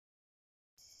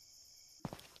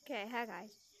Okay, hi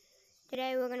guys.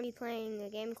 Today we're going to be playing a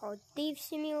game called Thief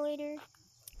Simulator,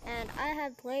 and I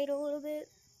have played a little bit,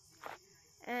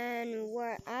 and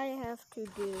what I have to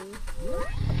do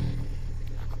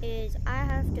is I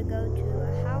have to go to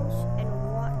a house and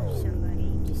watch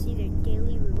somebody to see their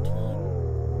daily routine,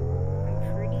 I'm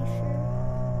pretty sure,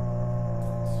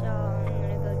 so I'm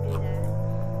going to go do that.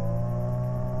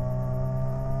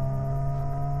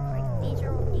 Like, these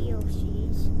are all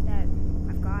DLCs that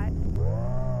I've got.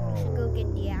 I should go get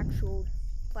the actual,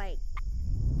 like,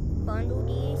 bundle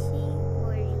DLC,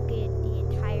 where you get the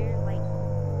entire, like,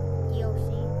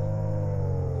 DLC.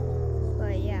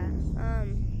 But yeah,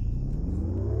 I'm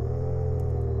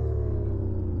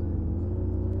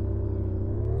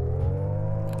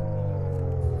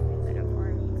gonna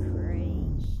farm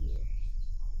right here.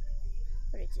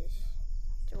 What is this?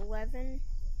 It's 11.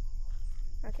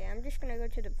 Okay, I'm just gonna go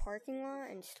to the parking lot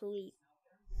and sleep.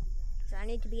 Cause I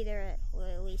need to be there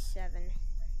at least 7.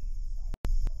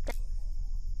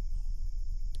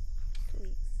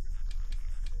 Sleep.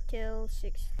 Till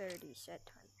 6:30 set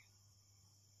time.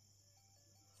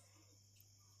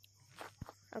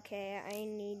 Okay, I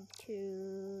need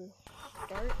to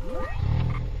start. I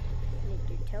need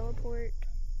to teleport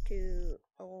to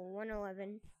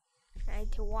 111. I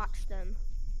need to watch them.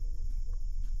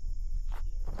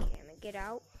 Okay, I'm gonna get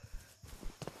out.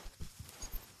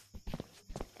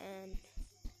 And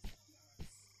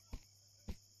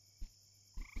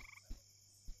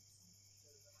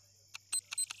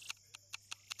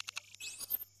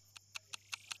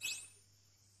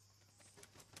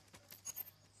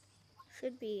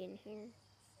should be in here.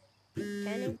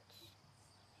 Tenants.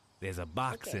 There's a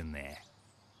box in there.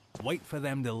 Wait for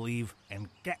them to leave and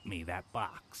get me that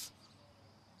box.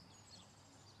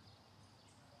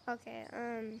 Okay,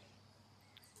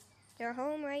 they're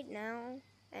home right now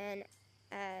and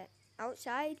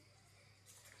outside.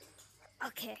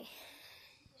 Okay,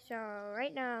 so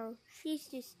right now she's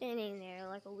just standing there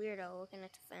like a weirdo looking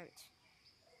at the fence.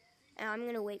 And I'm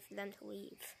gonna wait for them to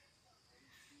leave.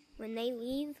 When they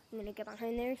leave, I'm gonna get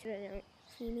behind there so they don't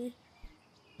see me.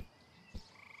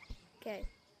 Okay.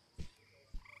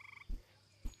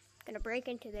 Gonna break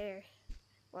into there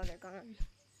while they're gone.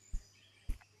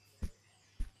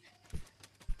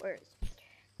 Where is it?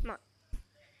 Come on.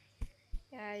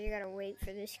 Yeah, you gotta wait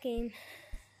for this game.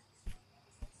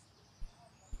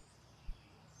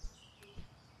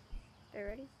 They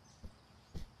ready?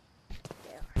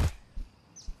 They are.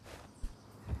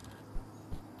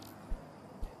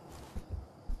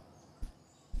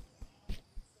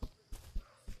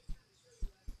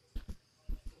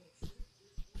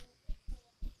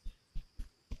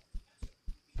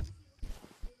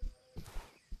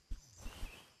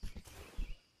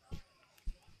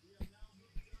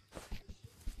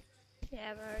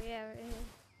 Yeah, bro, yeah.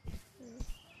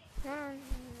 No,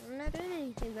 I'm not doing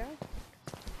anything, bro.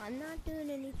 I'm not doing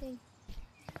anything.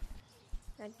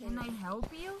 Can I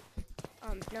help you?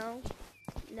 No.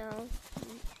 No.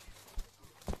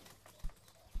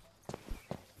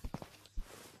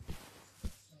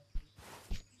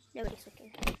 Nobody's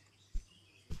looking.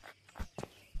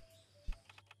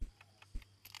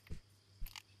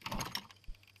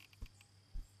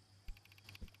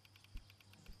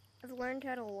 I've learned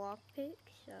how to lockpick,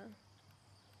 so.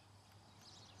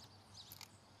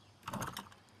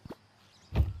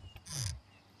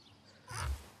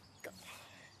 Go.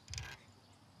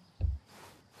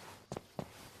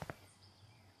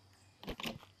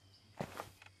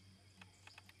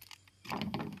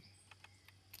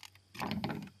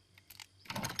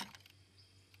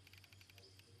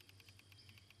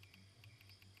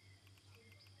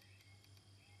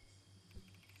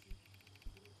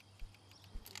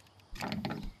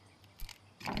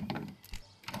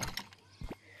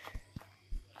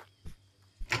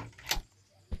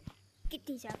 Get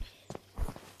these out.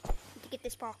 Need to get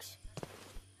this box.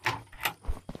 Is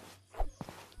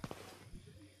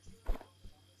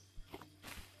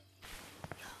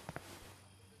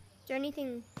there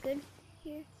anything good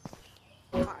here?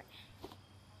 God.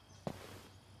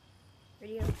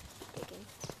 Video taking.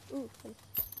 Ooh.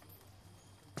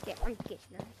 Yeah, I'm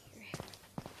getting out of here.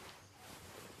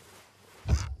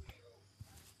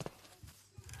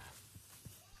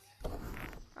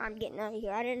 I'm getting out of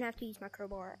here. I didn't have to use my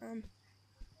crowbar.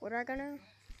 What are I gonna?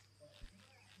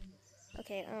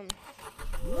 Okay,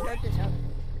 start this up.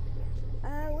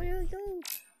 Where do we go?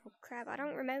 Oh crap, I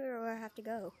don't remember where I have to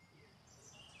go.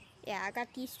 Yeah, I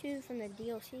got these two from the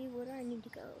DLC. Where do I need to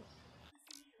go?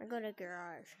 I go to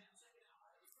garage.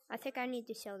 I think I need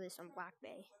to sell this on Black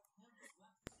Bay.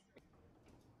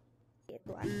 Get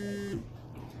Black Bay.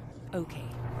 Okay,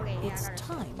 Okay, yeah, it's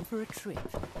time for a trip.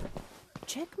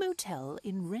 Check motel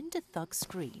in Rent-A-Thug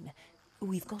screen.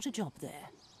 We've got a job there.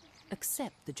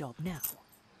 Accept the job now.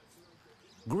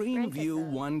 Greenview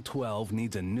 112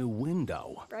 needs a new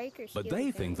window. Breakers But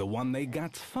they think the one they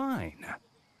got's fine.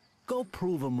 Go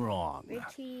prove 'em wrong.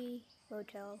 Richie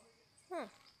Motel. Huh.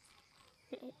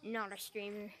 Not a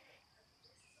streamer.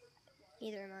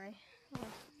 Either am I. Oh.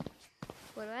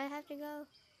 Where do I have to go?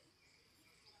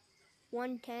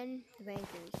 110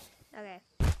 Bankers. Okay.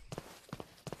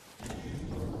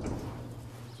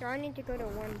 So I need to go to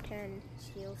 110,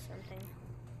 steal something.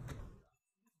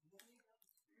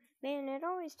 Man, it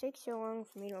always takes so long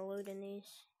for me to load in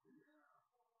these.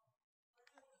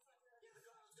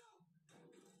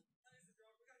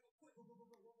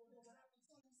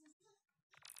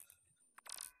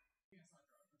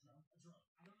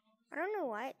 I don't know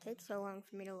why it takes so long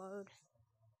for me to load.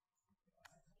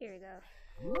 Here we go.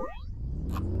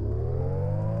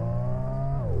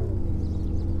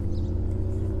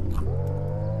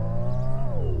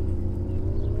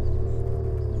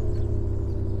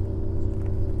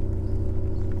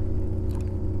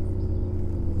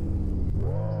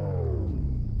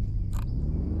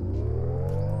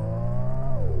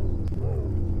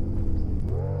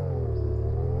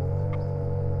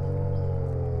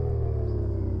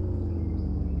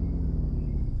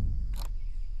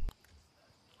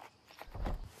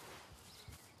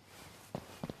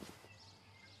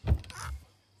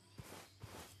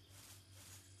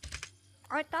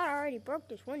 I thought I already broke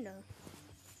this window.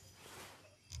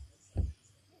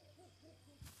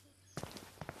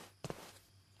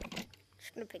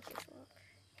 Just gonna pick this up.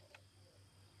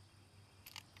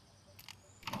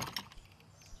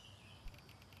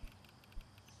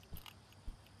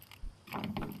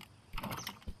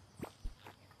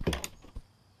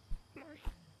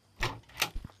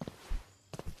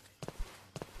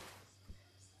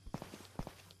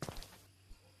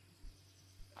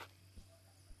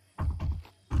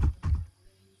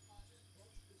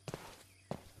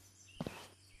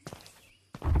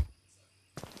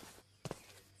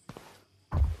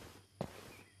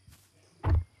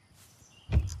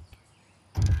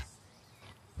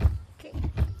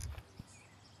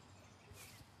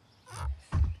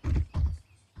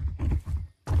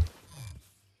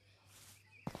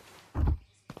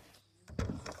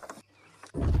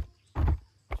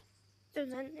 There's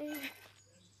none there.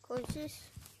 Close this.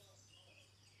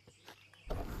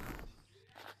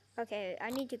 Okay, I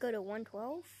need to go to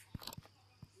 112.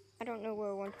 I don't know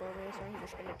where 112 is, so I'm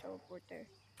just gonna teleport there.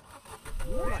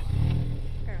 Come on.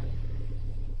 Turn on.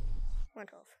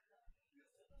 112.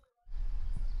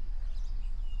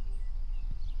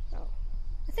 Oh.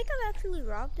 I think I've actually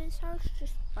robbed this house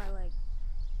just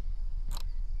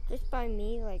by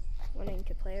me, like, wanting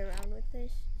to play around with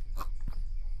this.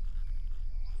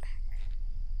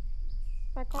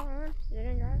 My car on? Is it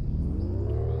in drive?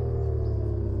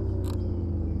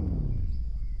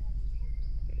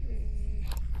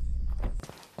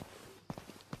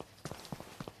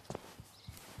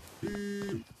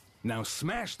 Now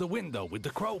smash the window with the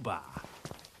crowbar.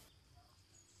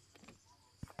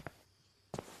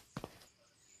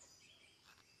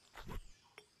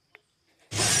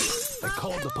 They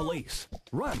called the police.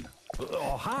 Run!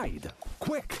 Or hide!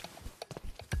 Quick!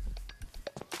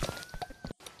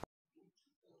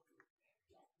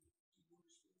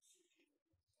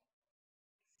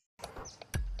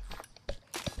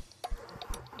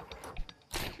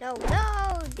 No,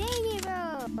 dang it,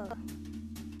 bro.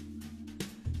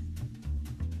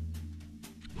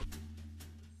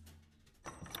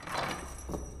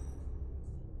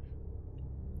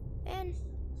 And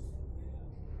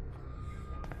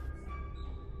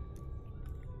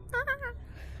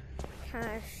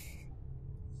gosh.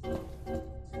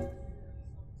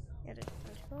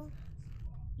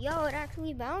 Yo, it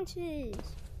actually bounces.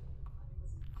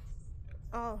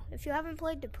 Oh, if you haven't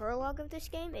played the prologue of this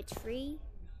game, it's free.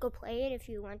 Go play it if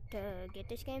you want to get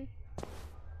this game.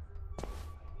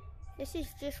 This is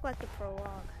just like the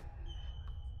prologue.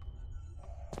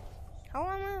 How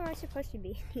long am I supposed to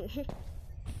be here?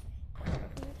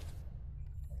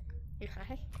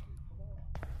 Hi.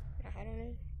 I don't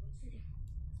know.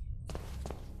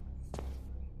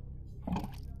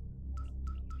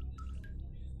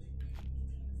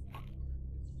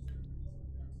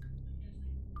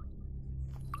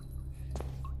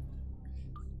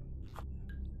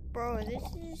 Bro,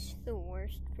 this is the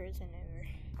worst prison ever.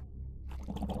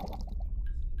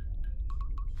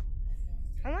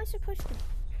 How am I supposed to...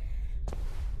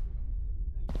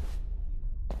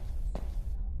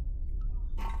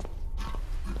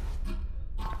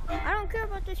 I don't care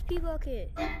about this pee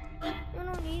bucket. I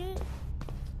don't need it.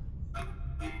 I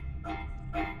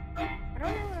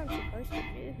don't know what I'm supposed to do.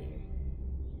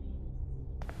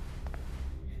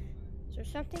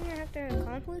 there something I have to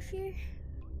accomplish here?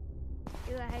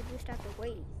 Do I just have to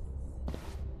wait?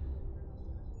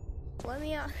 Let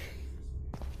me out.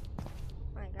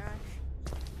 My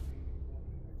gosh.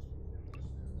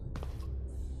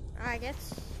 I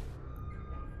guess.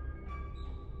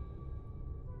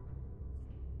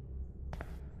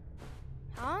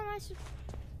 How am I supposed?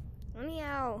 Let me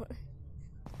out.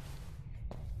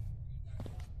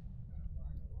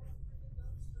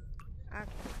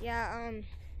 Yeah,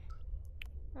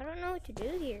 I don't know what to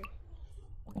do here.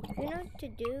 Do you know what to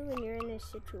do when you're in this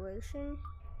situation?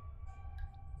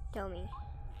 Tell me.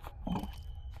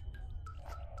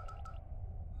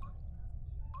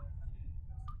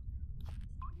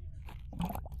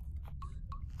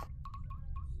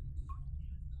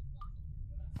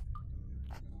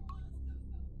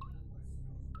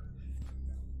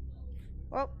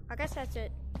 Well, I guess that's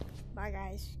it. Bye,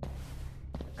 guys.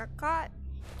 Got caught.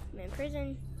 I'm in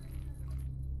prison.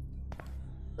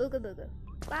 Ooga booga.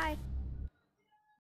 Bye.